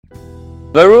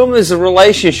The room is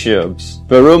relationships.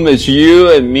 The room is you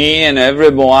and me and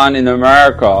everyone in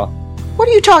America. What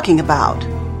are you talking about?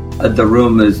 The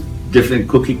room is different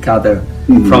cookie cutter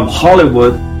from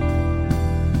Hollywood.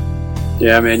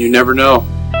 Yeah, man, you never know.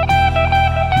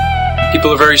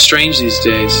 People are very strange these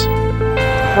days.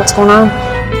 What's going on?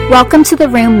 Welcome to The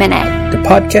Room Minute, The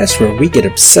podcast where we get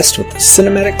obsessed with the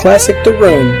cinematic classic The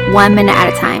Room. 1 minute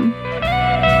at a time.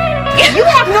 You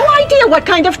have no idea what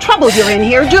kind of trouble you're in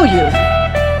here, do you?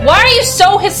 Why are you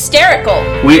so hysterical?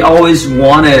 We always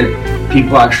wanted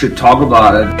people actually talk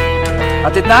about it. I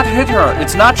did not hit her.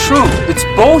 It's not true. It's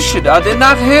bullshit. I did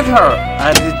not hit her.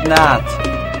 I did not.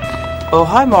 Oh,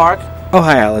 hi, Mark. Oh,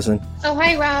 hi, Allison. Oh,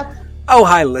 hi, Rob. Oh,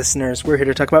 hi, listeners. We're here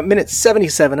to talk about minute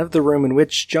 77 of The Room in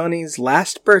which Johnny's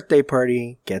last birthday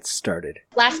party gets started.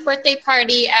 Last birthday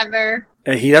party ever.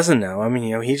 He doesn't know. I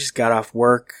mean, he just got off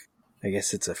work. I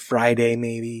guess it's a Friday,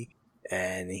 maybe.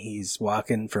 And he's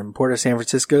walking from Port of San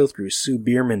Francisco through Sue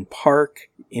Bierman Park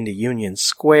into Union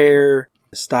Square.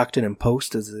 Stockton and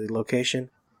Post is the location.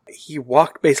 He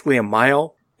walked basically a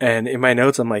mile, and in my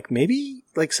notes I'm like, maybe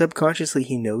like subconsciously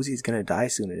he knows he's going to die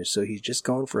soon, so he's just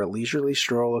going for a leisurely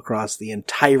stroll across the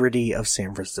entirety of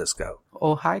San Francisco.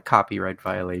 Oh, hi, copyright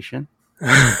violation.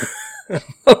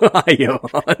 Hi,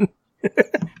 Johan.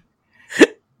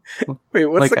 Wait,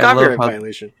 what's the copyright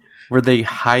violation? Where they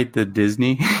hide the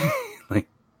Disney?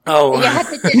 Oh. Yeah,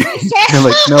 the Disney They're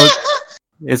like, no,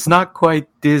 it's not quite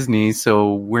Disney,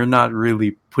 so we're not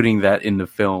really putting that in the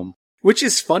film. Which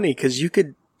is funny, because you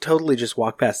could totally just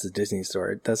walk past the Disney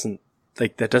store. It doesn't,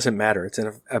 that doesn't matter. It's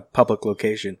in a public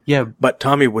location. Yeah. But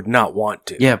Tommy would not want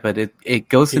to. Yeah, but it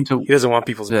goes into... He doesn't want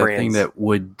people's the brands. Thing that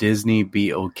would Disney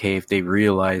be okay if they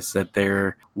realized that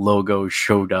their logo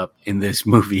showed up in this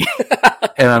movie?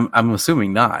 And I'm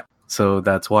assuming not. So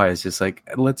that's why it's just like,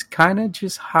 let's kind of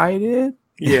just hide it.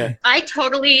 Yeah. I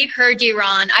totally heard you,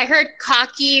 Ron. I heard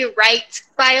copyright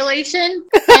violation,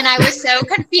 and I was so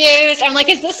confused. I'm like,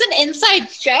 is this an inside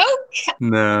joke?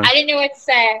 No. I didn't know what to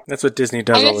say. That's what Disney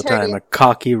does all the time, a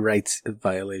cocky rights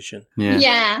violation.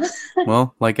 Yeah.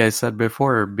 Well, like I said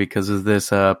before, because of this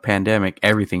pandemic,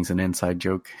 everything's an inside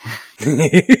joke.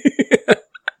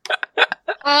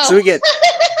 Oh. So we get...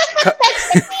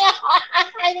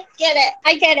 I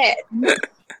get it.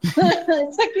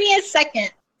 It took me a second.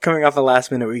 Coming off the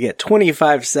last minute, we get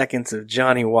 25 seconds of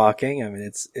Johnny walking. I mean,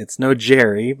 it's no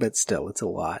Jerry, but still, it's a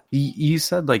lot. You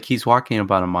said, he's walking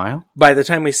about a mile? By the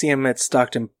time we see him at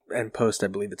Stockton and Post, I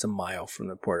believe it's a mile from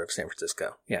the Port of San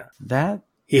Francisco. Yeah.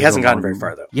 He hasn't gotten very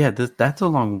far, though. Yeah, that's a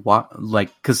long walk,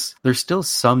 because there's still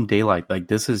some daylight.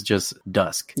 This is just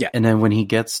dusk. Yeah. And then when he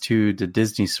gets to the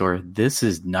Disney store, this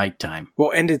is nighttime. Well,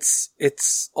 and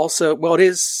it's also, well, it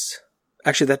is,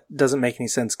 actually, that doesn't make any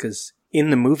sense, because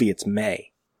in the movie, it's May.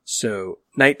 So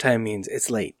nighttime means it's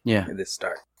late. Yeah. At this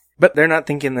start. But they're not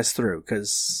thinking this through,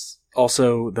 because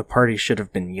also the party should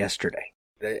have been yesterday.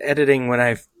 The editing,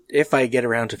 if I get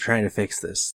around to trying to fix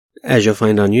this. As you'll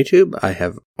find on YouTube, I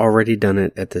have already done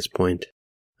it at this point.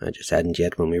 I just hadn't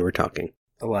yet when we were talking.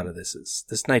 A lot of this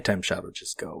nighttime shot will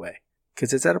just go away,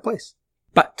 because it's out of place.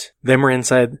 But then we're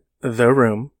inside the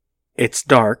room. It's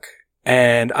dark,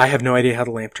 and I have no idea how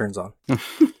the lamp turns on.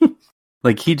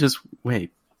 Wait,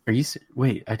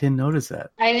 I didn't notice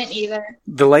that. I didn't either.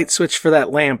 The light switch for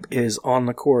that lamp is on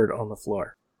the cord on the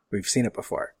floor. We've seen it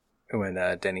before when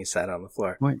Denny sat on the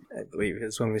floor. Wait. I believe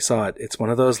it's when we saw it. It's one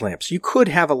of those lamps. You could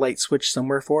have a light switch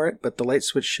somewhere for it, but the light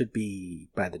switch should be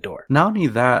by the door. Not only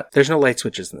that, there's no light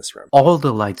switches in this room. All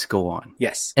the lights go on.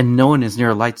 Yes. And no one is near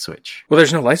a light switch. Well,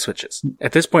 there's no light switches.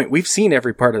 At this point, we've seen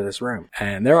every part of this room,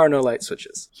 and there are no light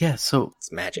switches. Yeah, so...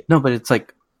 It's magic. No, but it's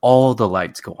all the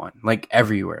lights go on,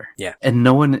 everywhere. Yeah.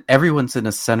 And everyone's in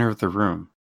the center of the room.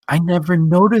 I never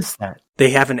noticed that. They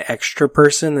have an extra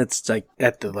person that's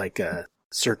at the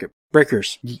circuit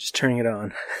breakers, just turning it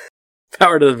on.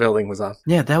 Power to the building was off.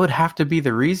 Yeah, that would have to be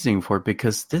the reasoning for it,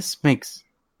 because this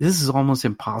is almost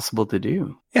impossible to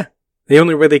do. Yeah. The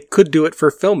only way they could do it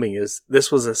for filming is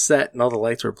this was a set and all the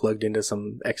lights were plugged into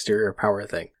some exterior power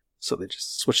thing. So they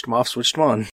just switched them off, switched them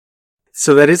on.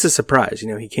 So that is a surprise.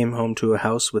 He came home to a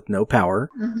house with no power,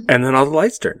 and then all the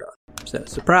lights turned on. So,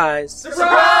 surprise!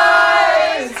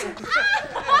 Surprise!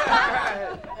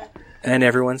 And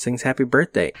everyone sings happy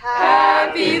birthday.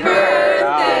 Happy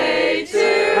birthday to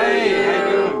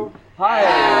you!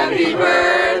 Happy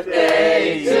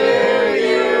birthday to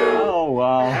you! Oh,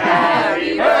 wow.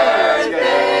 Happy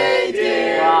birthday,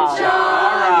 dear Johnny!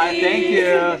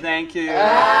 All right, thank you.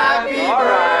 Happy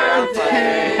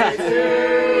birthday to you!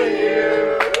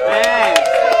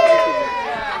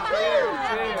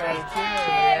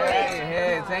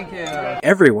 Thank you.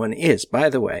 everyone is, by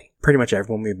the way, pretty much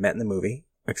everyone we've met in the movie,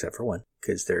 except for one,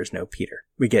 because there is no Peter.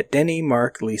 We get Denny,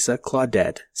 Mark, Lisa,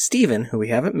 Claudette, Stephen, who we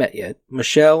haven't met yet,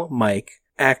 Michelle, Mike,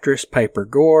 actress Piper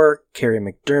Gore, Carrie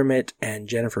McDermott, and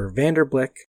Jennifer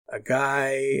Vanderblick, a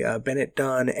guy, Bennett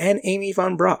Dunn, and Amy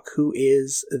Von Brock, who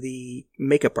is the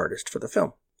makeup artist for the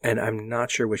film. And I'm not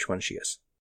sure which one she is.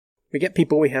 We get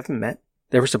people we haven't met.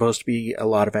 There were supposed to be a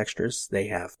lot of extras. They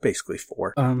have basically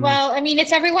 4. Well, I mean,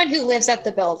 it's everyone who lives at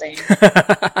the building.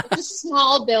 It's a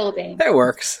small building. That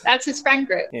works. That's his friend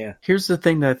group. Yeah. Here's the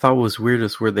thing that I thought was weird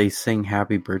is where they sing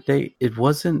Happy Birthday. It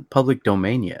wasn't public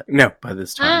domain yet. No. By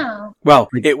this time. Oh. Well,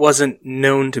 it wasn't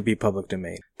known to be public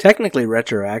domain. Technically,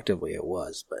 retroactively, it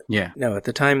was, but Yeah. no, at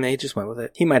the time, they just went with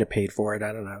it. He might have paid for it.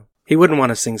 I don't know. He wouldn't want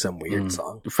to sing some weird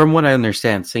song. From what I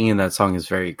understand, singing that song is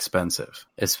very expensive,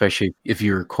 especially if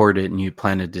you record it and you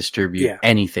plan to distribute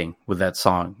anything with that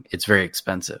song. It's very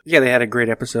expensive. Yeah, they had a great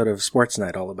episode of Sports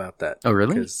Night all about that. Oh,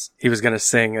 really? Because he was going to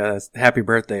sing Happy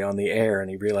Birthday on the air, and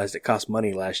he realized it cost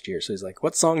money last year. So he's like,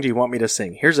 what song do you want me to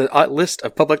sing? Here's a list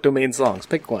of public domain songs.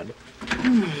 Pick one.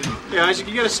 Yeah, Isaac,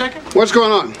 you got a second? What's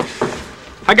going on?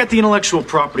 I got the intellectual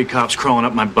property cops crawling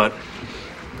up my butt.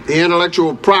 The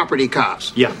intellectual property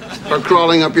cops? Yeah. Are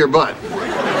crawling up your butt?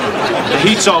 The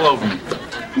heat's all over me.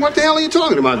 What the hell are you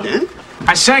talking about, Dan?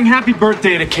 I sang Happy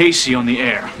Birthday to Casey on the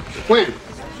air. When?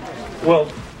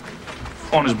 Well,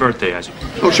 on his birthday, Isaac.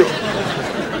 Oh, sure.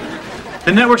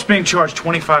 The network's being charged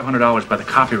 $2,500 by the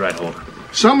copyright holder.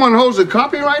 Someone holds a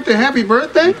copyright to Happy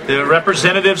Birthday? The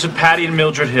representatives of Patty and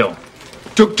Mildred Hill.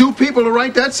 Took 2 people to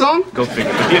write that song? Go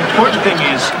figure. But the important thing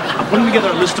is, I'm putting together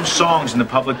a list of songs in the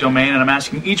public domain, and I'm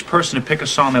asking each person to pick a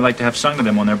song they'd like to have sung to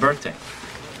them on their birthday.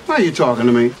 Why are you talking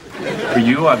to me? For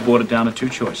you, I've boiled it down to 2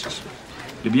 choices.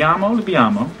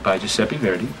 Libiamo by Giuseppe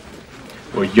Verdi,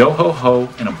 or Yo Ho Ho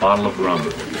in a Bottle of Rum.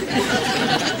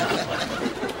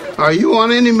 Are you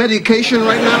on any medication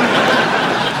right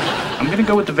now? I'm gonna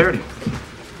go with the Verdi.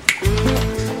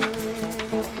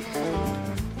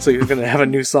 So you're going to have a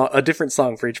new song, a different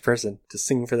song for each person to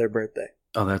sing for their birthday.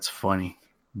 Oh, that's funny.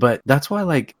 But that's why,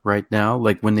 like, right now,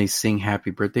 like, when they sing Happy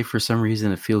Birthday, for some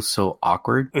reason, it feels so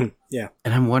awkward. Yeah.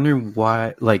 And I'm wondering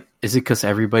why, like, is it because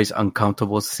everybody's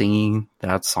uncomfortable singing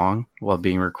that song while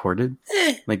being recorded?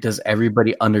 Like, does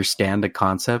everybody understand the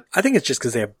concept? I think it's just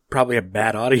because they probably have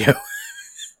bad audio.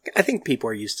 I think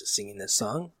people are used to singing this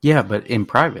song. Yeah, but in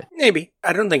private. Maybe.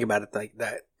 I don't think about it like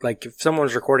that. Like, if someone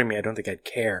was recording me, I don't think I'd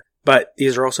care. But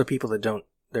these are also people that don't,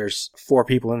 there's 4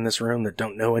 people in this room that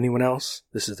don't know anyone else.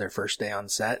 This is their first day on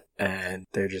set, and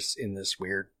they're just in this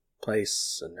weird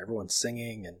place, and everyone's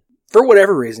singing, and for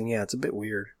whatever reason, yeah, it's a bit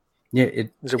weird. Yeah,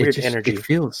 there's a weird energy. It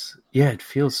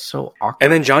feels so awkward.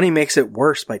 And then Johnny makes it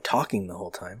worse by talking the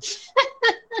whole time.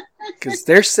 Because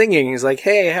they're singing, he's like,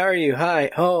 hey, how are you?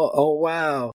 Hi. Oh,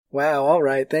 wow. Wow, all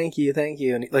right, thank you.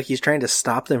 And like he's trying to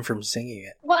stop them from singing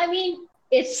it. Well, I mean,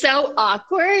 it's so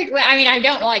awkward. I mean, I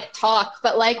don't like talk,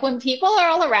 but like when people are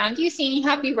all around you singing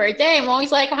Happy Birthday, I'm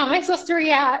always like, how am I supposed to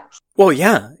react? Well,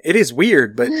 yeah, it is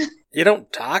weird, but you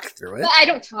don't talk through it. But I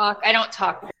don't talk.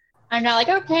 I'm not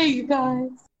like, okay, you guys.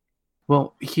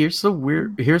 Well, here's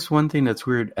one thing that's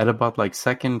weird. At about like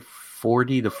second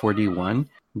 40 to 41,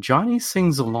 Johnny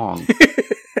sings along.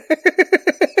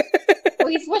 Well,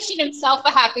 he's wishing himself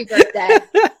a happy birthday.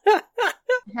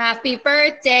 Happy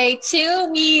birthday to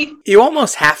me. You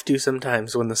almost have to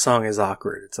sometimes when the song is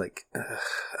awkward. It's like,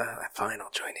 fine,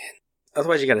 I'll join in.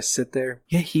 Otherwise, you gotta sit there.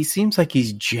 Yeah, he seems like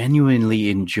he's genuinely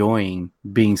enjoying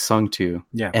being sung to.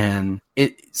 Yeah. And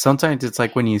sometimes it's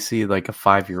like when you see like a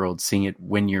 5-year-old sing it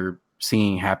when you're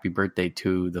singing Happy Birthday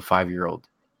to the 5-year-old.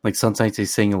 Like sometimes they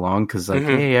sing along because like,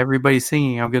 hey, everybody's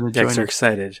singing, I'm gonna join. They're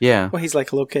excited. Yeah. Well, he's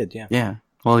like a little kid, yeah. Yeah.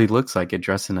 Well, he looks like it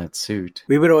dressed in that suit.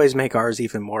 We would always make ours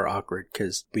even more awkward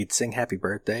because we'd sing Happy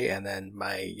Birthday, and then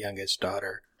my youngest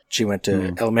daughter, she went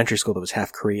to elementary school that was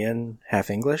half Korean,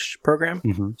 half English program.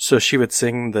 Mm-hmm. So she would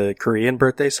sing the Korean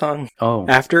birthday song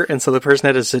after, and so the person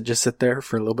had to just sit there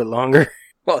for a little bit longer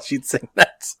while she'd sing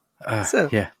that.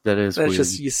 Yeah, that is weird.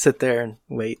 Just, you sit there and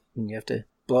wait, and you have to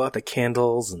blow out the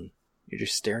candles, and you're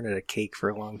just staring at a cake for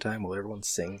a long time while everyone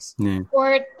sings. Yeah.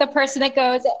 Or the person that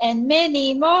goes, and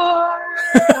many more.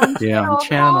 Yeah, on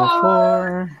Channel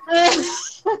 4.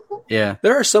 Yeah.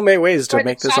 There are so many ways to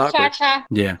make this awkward.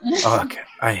 Yeah. Oh, okay.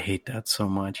 I hate that so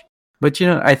much. But,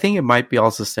 I think it might be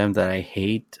also stemmed that I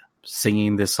hate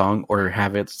singing this song or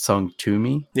have it sung to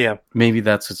me. Yeah. Maybe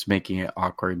that's what's making it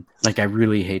awkward. Like, I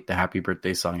really hate the Happy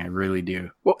Birthday song. I really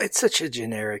do. Well, it's such a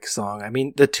generic song. I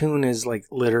mean, the tune is like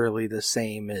literally the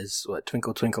same as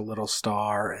Twinkle Twinkle Little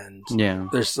Star, and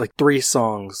there's like 3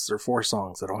 songs or 4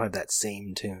 songs that all have that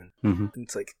same tune. Mm-hmm. And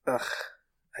it's like, ugh.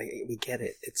 We get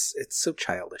it. It's so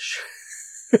childish.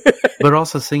 But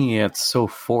also singing it's so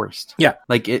forced. Yeah.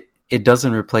 Like it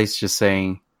doesn't replace just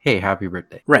saying, hey, happy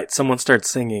birthday. Right. Someone starts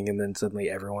singing and then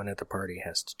suddenly everyone at the party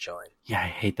has to join. Yeah, I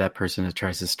hate that person that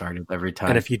tries to start it every time.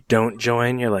 And if you don't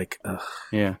join, you're like, ugh,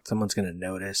 yeah, someone's going to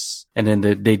notice. And then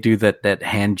they do that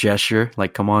hand gesture,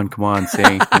 like, come on,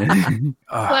 sing.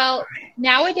 Well,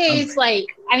 nowadays,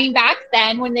 back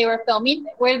then when they were filming,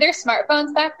 were there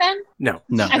smartphones back then? No.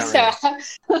 So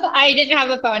I didn't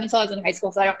have a phone until I was in high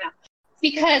school, so I don't know.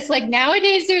 Because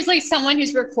nowadays there's someone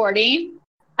who's recording.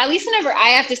 At least whenever I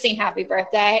have to sing happy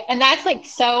birthday. And that's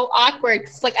so awkward.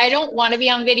 It's I don't want to be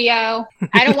on video.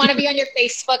 I don't want to be on your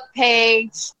Facebook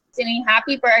page singing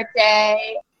happy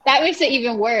birthday. That makes it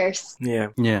even worse. Yeah.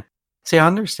 Yeah. See, I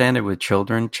understand it with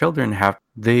children. Children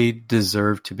they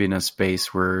deserve to be in a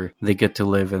space where they get to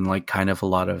live in kind of a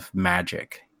lot of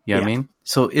magic. You know what I mean?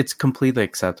 So it's completely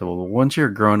acceptable. Once you're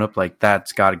grown up,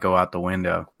 that's got to go out the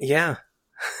window. Yeah.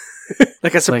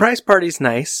 A surprise party's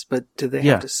nice, but do they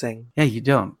have to sing? Yeah, you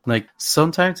don't.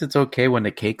 Sometimes it's okay when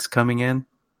the cake's coming in.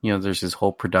 There's this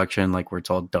whole production, where it's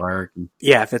all dark.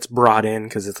 Yeah, if it's brought in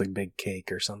because it's big cake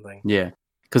or something. Yeah,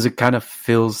 because it kind of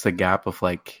fills the gap of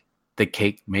the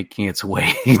cake making its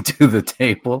way to the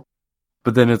table.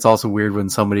 But then it's also weird when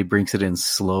somebody brings it in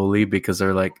slowly because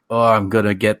they're like, oh, I'm going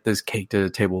to get this cake to the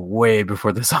table way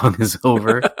before the song is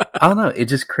over. I don't know. It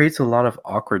just creates a lot of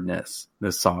awkwardness,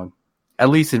 this song. At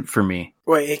least for me.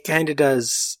 Well, it kind of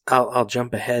does. I'll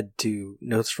jump ahead to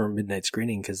notes from Midnight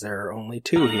Screening because there are only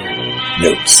 2 here.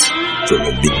 Notes from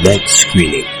a Midnight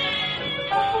Screening.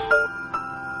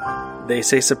 They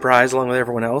say surprise along with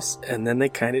everyone else, and then they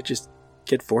kind of just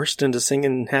get forced into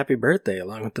singing Happy Birthday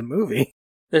along with the movie.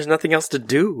 There's nothing else to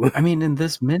do. I mean, in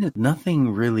this minute,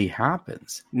 nothing really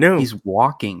happens. No. He's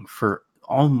walking for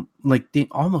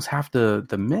almost half the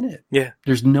minute. Yeah.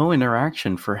 There's no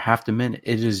interaction for half the minute.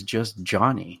 It is just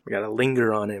Johnny. We gotta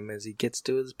linger on him as he gets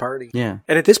to his party. Yeah.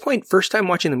 And at this point, first time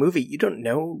watching the movie, you don't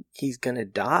know he's gonna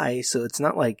die, so it's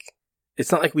not like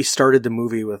we started the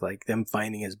movie with them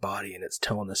finding his body and it's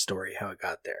telling the story how it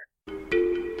got there.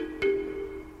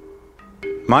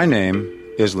 My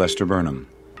name is Lester Burnham.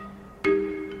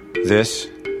 This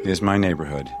is my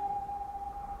neighborhood.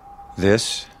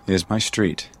 This is my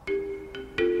street.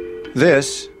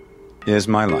 This is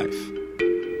my life.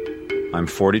 I'm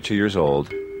 42 years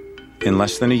old. In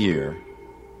less than a year,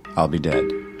 I'll be dead.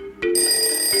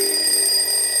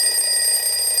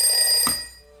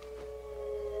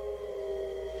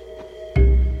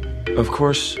 Of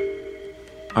course,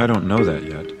 I don't know that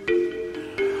yet.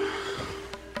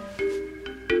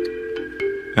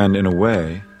 And in a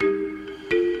way,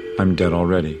 I'm dead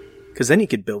already. Because then you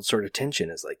could build sort of tension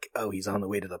as he's on the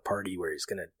way to the party where he's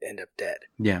going to end up dead.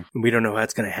 Yeah. We don't know how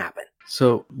it's going to happen.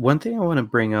 So one thing I want to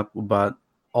bring up about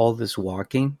all this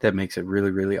walking that makes it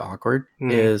really, really awkward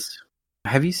is,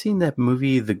 have you seen that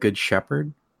movie, The Good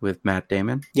Shepherd, with Matt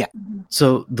Damon? Yeah.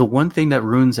 So the one thing that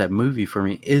ruins that movie for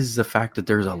me is the fact that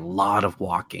there's a lot of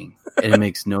walking and it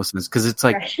makes no sense because it's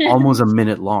almost a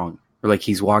minute long. Or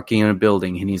he's walking in a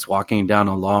building and he's walking down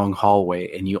a long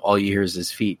hallway and all you hear is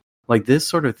his feet. This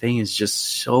sort of thing is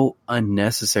just so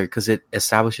unnecessary because it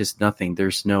establishes nothing.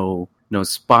 There's no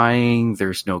spying.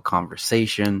 There's no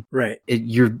conversation. Right.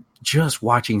 You're just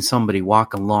watching somebody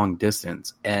walk a long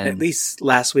distance. And at least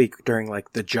last week during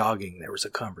the jogging, there was a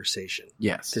conversation.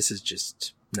 Yes. This is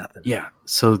just nothing. Yeah.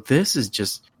 So this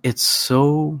is it's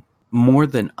so more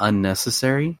than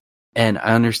unnecessary. And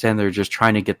I understand they're just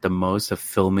trying to get the most of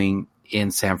filming in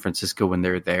San Francisco when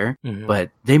they're there,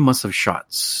 but they must have shot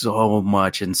so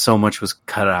much and so much was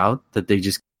cut out that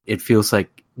it feels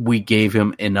like we gave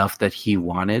him enough that he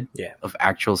wanted of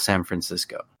actual San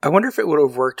Francisco. I wonder if it would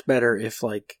have worked better if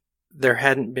there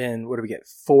hadn't been, what do we get,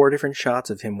 4 different shots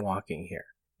of him walking here.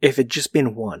 If it'd just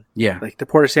been one. Yeah. The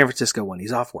Port of San Francisco one,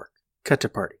 he's off work. Cut to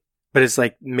party. But it's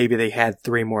maybe they had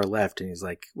 3 more left and he's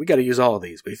we got to use all of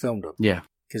these. We filmed them. Yeah.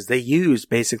 Because they used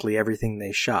basically everything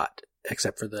they shot.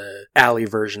 Except for the alley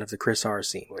version of the Chris R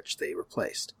scene, which they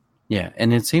replaced. Yeah,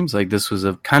 and it seems like this was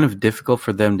a kind of difficult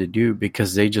for them to do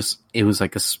because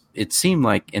it seemed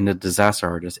like in The Disaster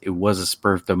Artist, it was a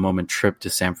spur of the moment trip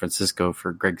to San Francisco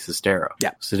for Greg Sestero.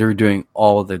 Yeah. So they were doing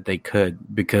all that they could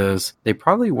because they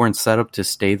probably weren't set up to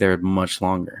stay there much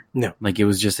longer. No. It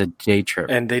was just a day trip.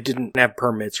 And they didn't have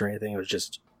permits or anything. It was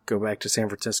just go back to San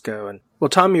Francisco. And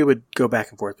Tommy would go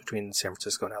back and forth between San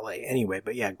Francisco and LA anyway.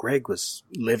 But yeah, Greg was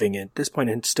living at this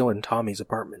point still in Tommy's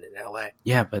apartment in LA.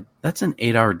 Yeah, but that's an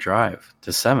 8-hour drive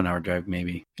to 7-hour drive,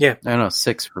 maybe. Yeah. I don't know,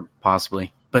 6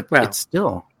 possibly. But it's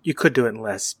still. You could do it in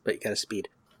less, but you got to speed.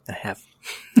 I have.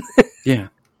 Yeah.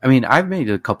 I mean, I've made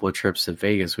a couple of trips to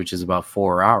Vegas, which is about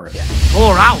 4 hours.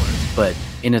 4 hours? But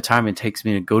in the time it takes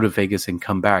me to go to Vegas and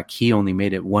come back, he only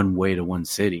made it one way to one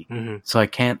city. Mm-hmm. So I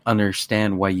can't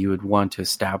understand why you would want to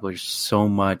establish so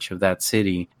much of that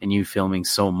city and you filming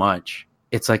so much.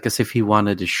 It's like as if he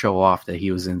wanted to show off that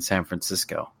he was in San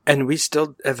Francisco. And we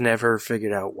still have never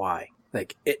figured out why.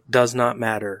 Like, it does not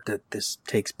matter that this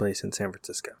takes place in San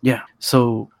Francisco. Yeah.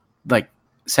 So, like,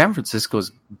 San Francisco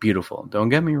is beautiful. Don't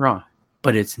get me wrong.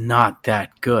 But it's not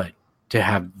that good to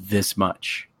have this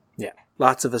much. Yeah.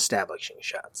 Lots of establishing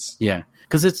shots. Yeah.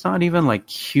 Because it's not even like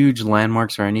huge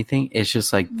landmarks or anything. It's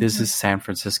just like, this is San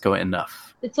Francisco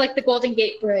enough. It's like the Golden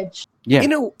Gate Bridge. Yeah.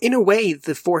 In a way,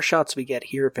 the 4 shots we get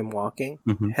here of him walking,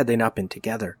 had they not been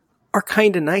together, are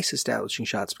kind of nice establishing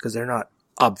shots because they're not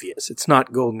obvious. It's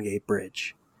not Golden Gate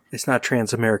Bridge. It's not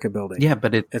Trans-America Building. Yeah,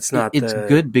 but it's not. It's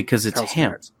good because it's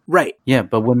him, right? Yeah,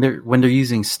 but when they're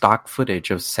using stock footage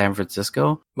of San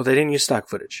Francisco, well, they didn't use stock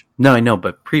footage. No, I know,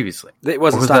 but previously it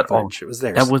wasn't stock footage. It was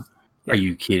theirs. That was. Yeah. Are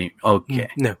you kidding? Okay,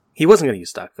 no, he wasn't going to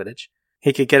use stock footage.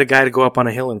 He could get a guy to go up on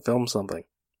a hill and film something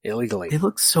illegally. It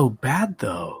looks so bad,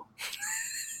 though.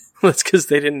 That's because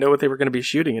they didn't know what they were going to be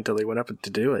shooting until they went up to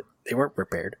do it. They weren't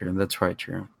prepared. Yeah, that's right,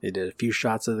 true. They did a few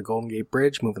shots of the Golden Gate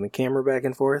Bridge, moving the camera back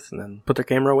and forth, and then put their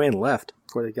camera away and left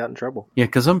before they got in trouble. Yeah,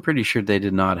 because I'm pretty sure they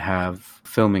did not have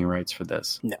filming rights for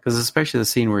this. No. Because especially the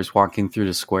scene where he's walking through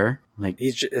the square. Like,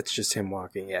 it's just him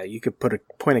walking. Yeah, you could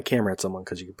point a camera at someone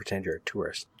because you could pretend you're a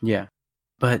tourist. Yeah.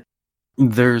 But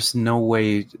there's no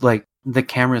way, like, the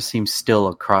camera seems still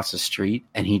across the street,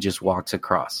 and he just walks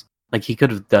across. Like, he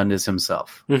could have done this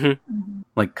himself. Mm-hmm.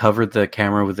 Like, covered the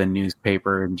camera with a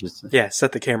newspaper and just... Yeah,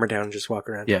 set the camera down and just walk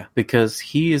around. Yeah, because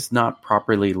he is not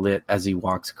properly lit as he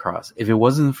walks across. If it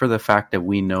wasn't for the fact that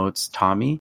we know it's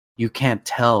Tommy, you can't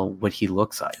tell what he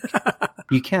looks like.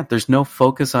 You can't. There's no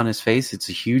focus on his face. It's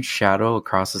a huge shadow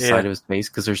across the side of his face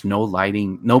because there's no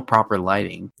lighting, no proper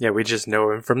lighting. Yeah, we just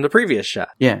know him from the previous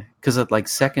shot. Yeah, because at like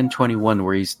second 21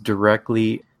 where he's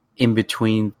directly... in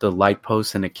between the light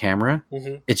post and the camera,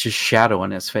 it's just shadow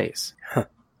on his face. Huh.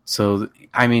 So,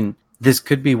 I mean, this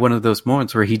could be one of those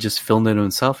moments where he just filmed it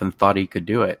himself and thought he could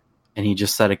do it. And he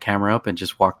just set a camera up and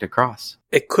just walked across.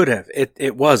 It could have.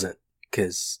 It wasn't,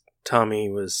 because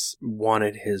Tommy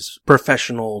wanted his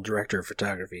professional director of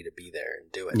photography to be there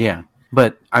and do it. Yeah.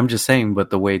 But I'm just saying,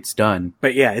 but the way it's done.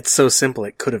 But yeah, it's so simple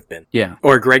it could have been. Yeah.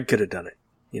 Or Greg could have done it.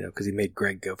 You know, because he made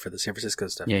Greg go for the San Francisco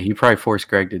stuff. Yeah, he probably forced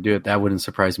Greg to do it. That wouldn't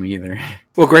surprise me either.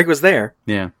 Well, Greg was there.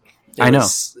 Yeah. I know.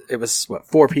 It was,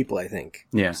 4 people, I think.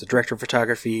 Yeah. It was the director of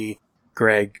photography,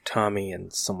 Greg, Tommy,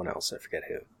 and someone else. I forget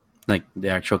who. Like the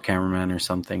actual cameraman or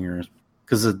something. Or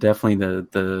because it's definitely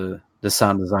the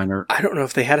sound designer. I don't know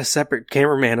if they had a separate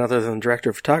cameraman other than the director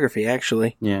of photography,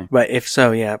 actually. Yeah. But if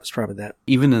so, yeah, it was probably that.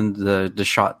 Even in the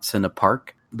shots in the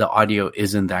park, the audio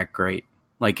isn't that great.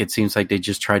 Like, it seems like they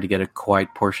just tried to get a quiet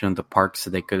portion of the park so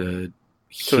they could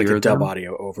hear they could dub them.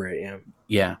 audio over it, yeah.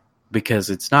 Yeah, because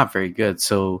it's not very good.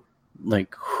 So,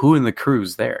 like, who in the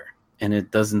crew's there? And it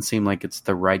doesn't seem like it's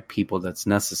the right people that's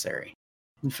necessary.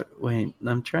 Wait,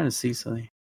 I'm trying to see something.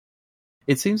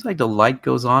 It seems like the light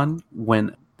goes on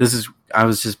when... I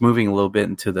was just moving a little bit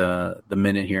into the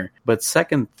minute here. But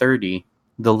second 30,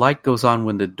 the light goes on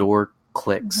when the door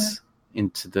clicks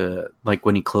into the... Like,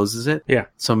 when he closes it. Yeah.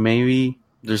 So maybe...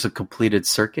 there's a completed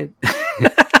circuit.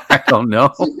 I don't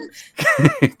know.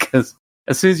 Because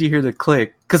as soon as you hear the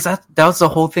click, because that was the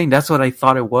whole thing. That's what I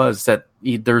thought it was, that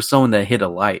there was someone that hit a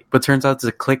light. But turns out it's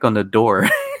a click on the door.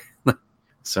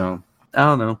 So, I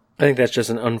don't know. I think that's just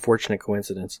an unfortunate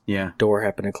coincidence. Yeah. Door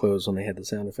happened to close when they had the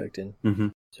sound effect in. Mm-hmm.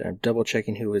 So I'm double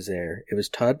checking who was there. It was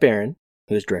Todd Barron,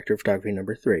 who was director of photography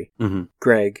number 3. Mm-hmm.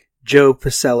 Greg. Joe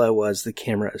Pasella was the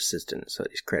camera assistant, so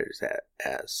he's credited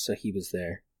as. So he was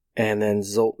there. And then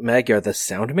Zolt Magyar, the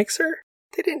sound mixer?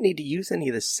 They didn't need to use any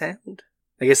of the sound.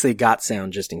 I guess they got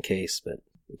sound just in case, but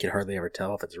you can hardly ever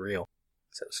tell if it's real.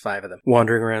 So it was 5 of them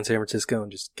wandering around San Francisco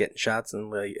and just getting shots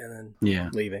and then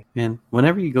leaving. And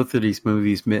whenever you go through these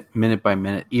movies minute by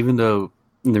minute, even though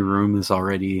The Room is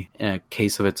already a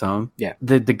case of its own,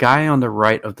 the guy on the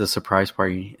right of the surprise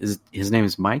party, his name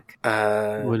is Mike?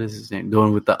 What is his name? The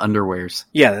one with the underwears.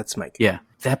 Yeah, that's Mike. Yeah.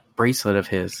 That bracelet of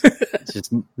his,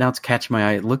 now it's catching my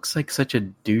eye. It looks like such a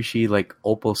douchey, like,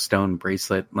 opal stone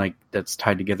bracelet, like, that's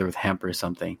tied together with hemp or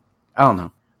something. I don't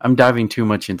know. I'm diving too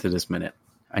much into this minute.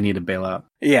 I need to bail out.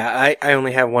 Yeah, I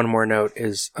only have one more note,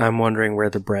 is I'm wondering where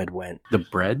the bread went. The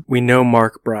bread? We know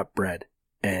Mark brought bread,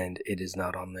 and it is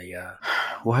not on the...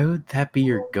 Why would that be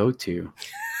your go-to?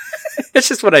 It's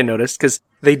just what I noticed, because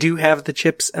they do have the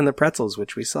chips and the pretzels,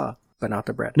 which we saw, but not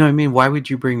the bread. No, I mean, why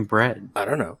would you bring bread? I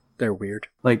don't know. They're weird.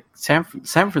 Like San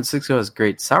Francisco has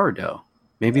great sourdough.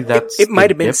 Maybe that's it might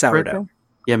have been dip right sourdough. there?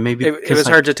 Yeah, maybe It was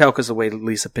hard to tell because the way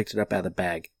Lisa picked it up out of the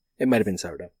bag. It might have been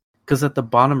sourdough. Because at the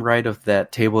bottom right of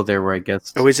that table there, where I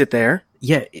guess is it there?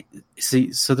 Yeah.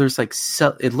 See, so there's like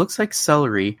it looks like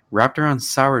celery wrapped around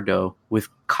sourdough with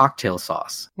cocktail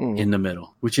sauce in the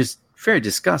middle, which is very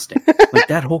disgusting. Like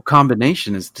that whole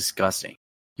combination is disgusting.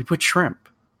 You put shrimp,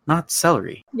 not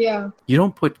celery. Yeah. You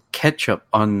don't put ketchup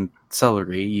on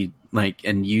celery,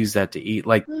 and use that to eat.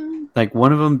 Like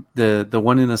one of them, the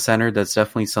one in the center, that's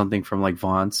definitely something from like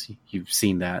Vaughn's. You've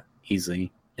seen that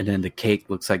easily. And then the cake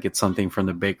looks like it's something from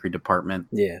the bakery department.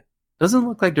 Yeah. Doesn't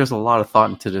look like there's a lot of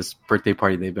thought into this birthday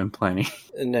party they've been planning.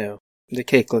 No. The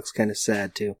cake looks kind of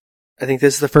sad too. I think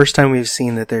this is the first time we've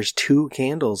seen that there's 2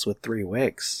 candles with 3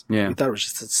 wicks. Yeah. We thought it was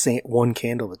just the same one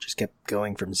candle that just kept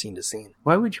going from scene to scene.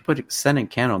 Why would you put a scented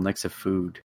candle next to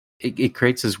food? It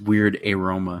creates this weird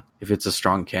aroma if it's a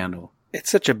strong candle.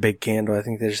 It's such a big candle. I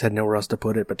think they just had nowhere else to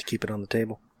put it but to keep it on the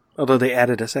table. Although they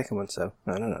added a second one, so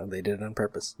I don't know. They did it on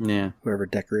purpose. Yeah. Whoever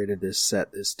decorated this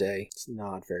set this day, it's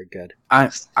not very good. I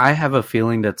have a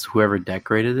feeling that's whoever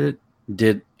decorated it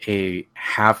did a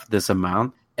half this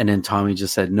amount, and then Tommy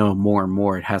just said, no,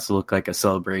 more. It has to look like a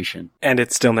celebration. And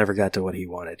it still never got to what he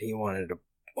wanted. He wanted a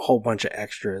whole bunch of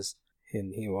extras,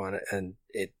 and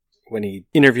when he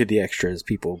interviewed the extras,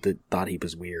 people thought he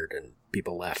was weird, and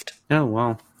people left. Oh,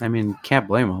 well, I mean, can't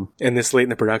blame him. And this late in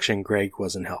the production, Greg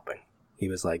wasn't helping. He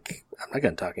was like, I'm not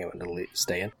going to talk him into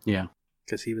staying. Yeah.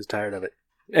 Because he was tired of it.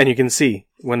 And you can see,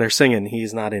 when they're singing,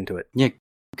 he's not into it. Yeah.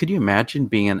 Could you imagine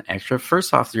being an extra?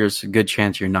 First off, there's a good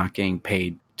chance you're not getting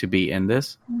paid to be in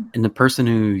this. And the person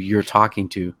who you're talking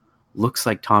to looks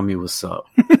like Tommy Wiseau.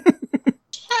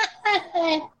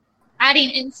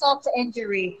 Adding insult to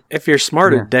injury. If you're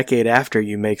smart, a decade after,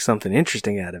 you make something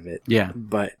interesting out of it. Yeah.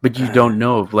 But you don't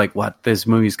know what this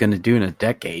movie's going to do in a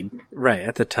decade. Right.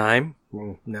 At the time,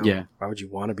 no. Yeah. Why would you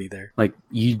want to be there? Like,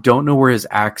 you don't know where his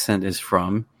accent is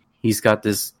from. He's got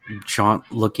this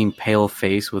jaunt-looking pale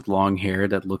face with long hair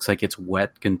that looks like it's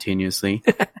wet continuously.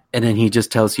 And then he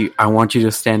just tells you, I want you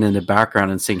to stand in the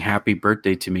background and sing happy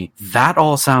birthday to me. That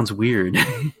all sounds weird.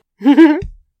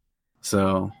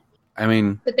 So, I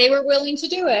mean... But they were willing to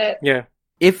do it. Yeah.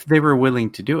 If they were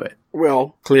willing to do it.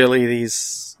 Well, clearly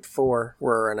these 4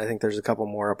 were, and I think there's a couple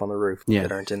more up on the roof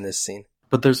that aren't in this scene.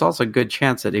 But there's also a good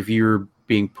chance that if you're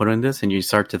being put in this and you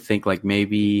start to think like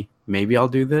maybe I'll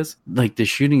do this, like the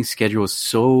shooting schedule is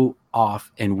so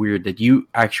off and weird that you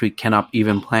actually cannot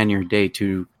even plan your day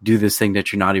to do this thing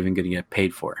that you're not even going to get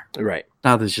paid for. Right.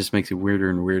 Now this just makes it weirder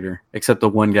and weirder. Except the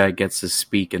one guy gets to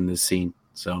speak in this scene.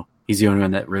 So he's the only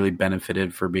one that really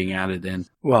benefited for being added in.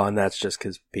 Well, and that's just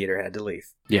because Peter had to leave.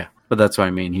 Yeah, but that's what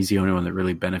I mean. He's the only one that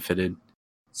really benefited.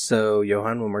 So,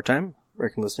 Johan, one more time. Where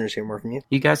can listeners hear more from you?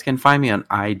 You guys can find me on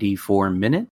ID4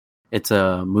 Minute. It's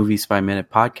a Movies by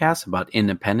Minute podcast about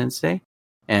Independence Day.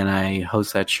 And I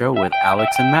host that show with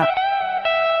Alex and Matt.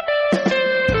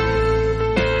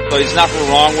 So it's nothing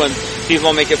wrong when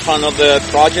people make fun of the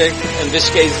project. In this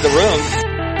case, The Room.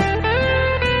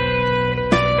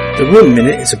 The Room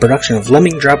Minute is a production of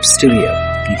Lemming Drops Studio.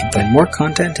 You can find more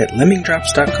content at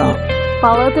lemmingdrops.com.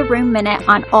 Follow The Room Minute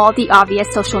on all the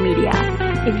obvious social media.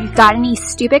 If you've got any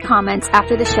stupid comments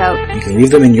after the show, you can leave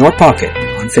them in your pocket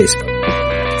on Facebook.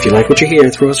 If you like what you hear,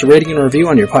 throw us a rating and a review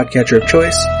on your podcatcher of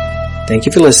choice. Thank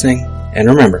you for listening, and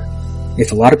remember,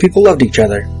 if a lot of people loved each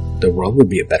other, the world would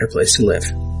be a better place to live.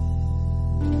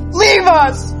 Leave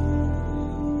us!